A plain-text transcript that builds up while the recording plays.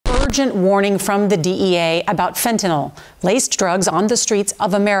urgent warning from the DEA about fentanyl, laced drugs on the streets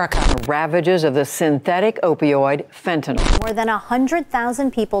of America. The ravages of the synthetic opioid fentanyl. More than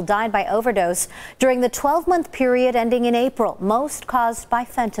 100,000 people died by overdose during the 12-month period ending in April, most caused by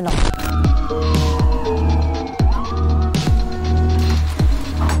fentanyl.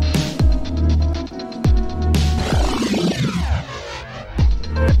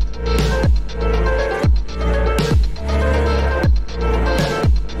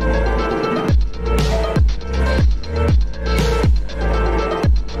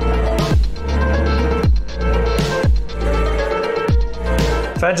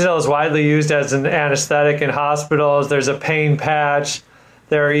 Fentanyl is widely used as an anesthetic in hospitals. There's a pain patch.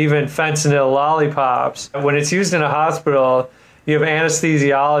 There are even fentanyl lollipops. When it's used in a hospital, you have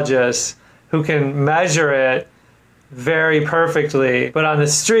anesthesiologists who can measure it very perfectly. But on the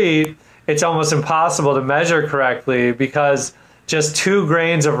street, it's almost impossible to measure correctly because just 2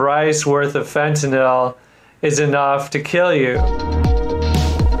 grains of rice worth of fentanyl is enough to kill you.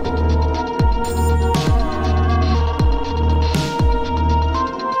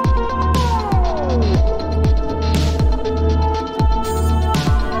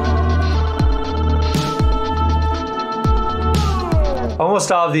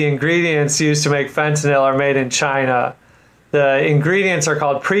 Almost all of the ingredients used to make fentanyl are made in China. The ingredients are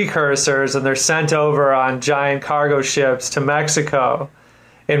called precursors, and they're sent over on giant cargo ships to Mexico.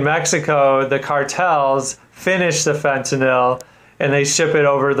 In Mexico, the cartels finish the fentanyl and they ship it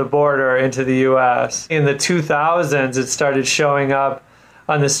over the border into the US. In the 2000s, it started showing up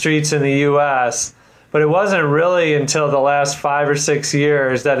on the streets in the US, but it wasn't really until the last 5 or 6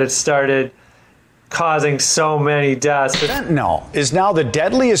 years that it started causing so many deaths. Fentanyl is now the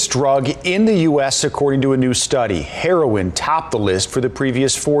deadliest drug in the U.S. according to a new study. Heroin topped the list for the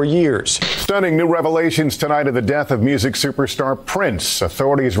previous 4 years. Stunning new revelations tonight of the death of music superstar Prince.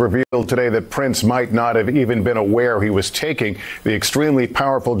 Authorities revealed today that Prince might not have even been aware he was taking the extremely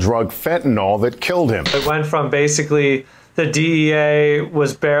powerful drug fentanyl that killed him. It went from basically the DEA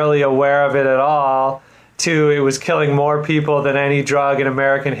was barely aware of it at all to it was killing more people than any drug in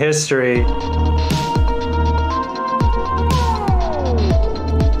American history.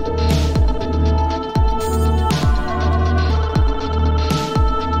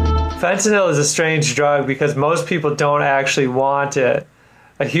 Fentanyl is a strange drug because most people don't actually want it.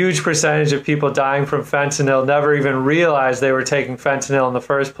 A huge percentage of people dying from fentanyl never even realized they were taking fentanyl in the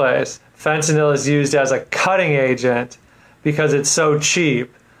first place. Fentanyl is used as a cutting agent because it's so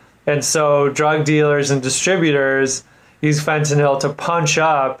cheap. And so drug dealers and distributors use fentanyl to punch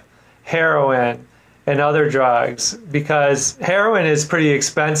up heroin and other drugs because heroin is pretty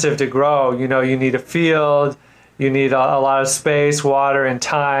expensive to grow. You know, you need a field, you need a lot of space, water, and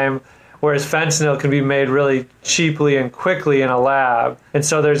time, whereas fentanyl can be made really cheaply and quickly in a lab. And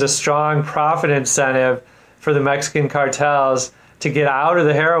so there's a strong profit incentive for the Mexican cartels to get out of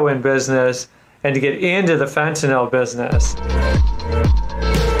the heroin business and to get into the fentanyl business.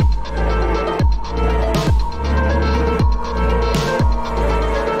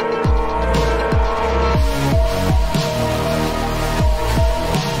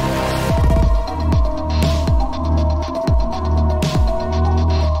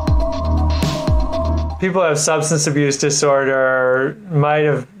 People who have substance abuse disorder might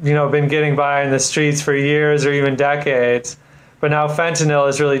have, been getting by in the streets for years or even decades, but now fentanyl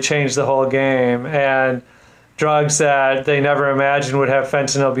has really changed the whole game, and drugs that they never imagined would have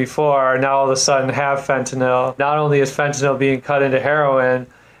fentanyl before now all of a sudden have fentanyl. Not only is fentanyl being cut into heroin,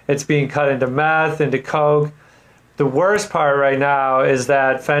 it's being cut into meth, into coke. The worst part right now is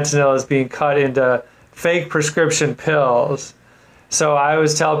that fentanyl is being cut into fake prescription pills. So I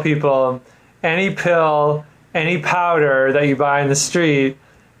always tell people, any pill, any powder that you buy in the street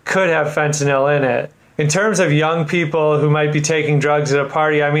could have fentanyl in it. In terms of young people who might be taking drugs at a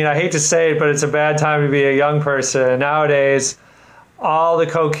party, I mean, I hate to say it, but it's a bad time to be a young person. Nowadays, all the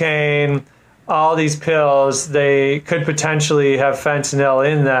cocaine, all these pills, they could potentially have fentanyl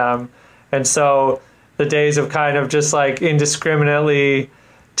in them. And so the days of kind of just like indiscriminately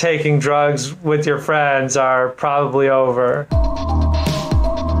taking drugs with your friends are probably over.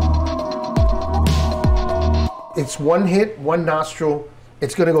 It's one hit, one nostril.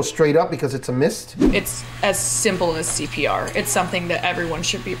 It's going to go straight up because it's a mist. It's as simple as CPR. It's something that everyone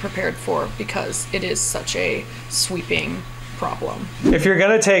should be prepared for because it is such a sweeping problem. If you're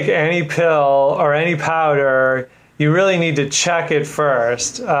going to take any pill or any powder, you really need to check it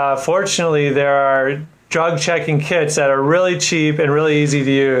first. Fortunately, there are drug checking kits that are really cheap and really easy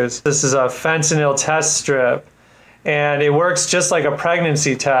to use. This is a fentanyl test strip. and it works just like a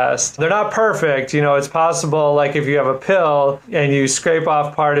pregnancy test. They're not perfect. You know, it's possible, like if you have a pill and you scrape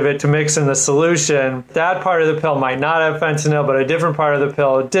off part of it to mix in the solution, that part of the pill might not have fentanyl, but a different part of the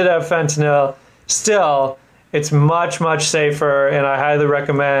pill did have fentanyl. Still, it's much, much safer, and I highly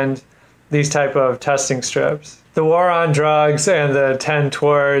recommend these type of testing strips. The war on drugs and the trend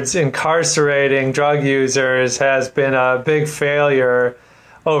towards incarcerating drug users has been a big failure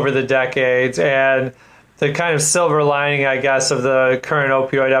over the decades, and the kind of silver lining, I guess, of the current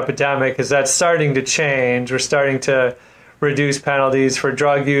opioid epidemic is that's starting to change. We're starting to reduce penalties for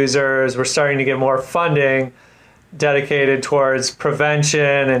drug users. We're starting to get more funding dedicated towards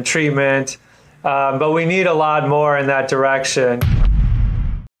prevention and treatment. But we need a lot more in that direction.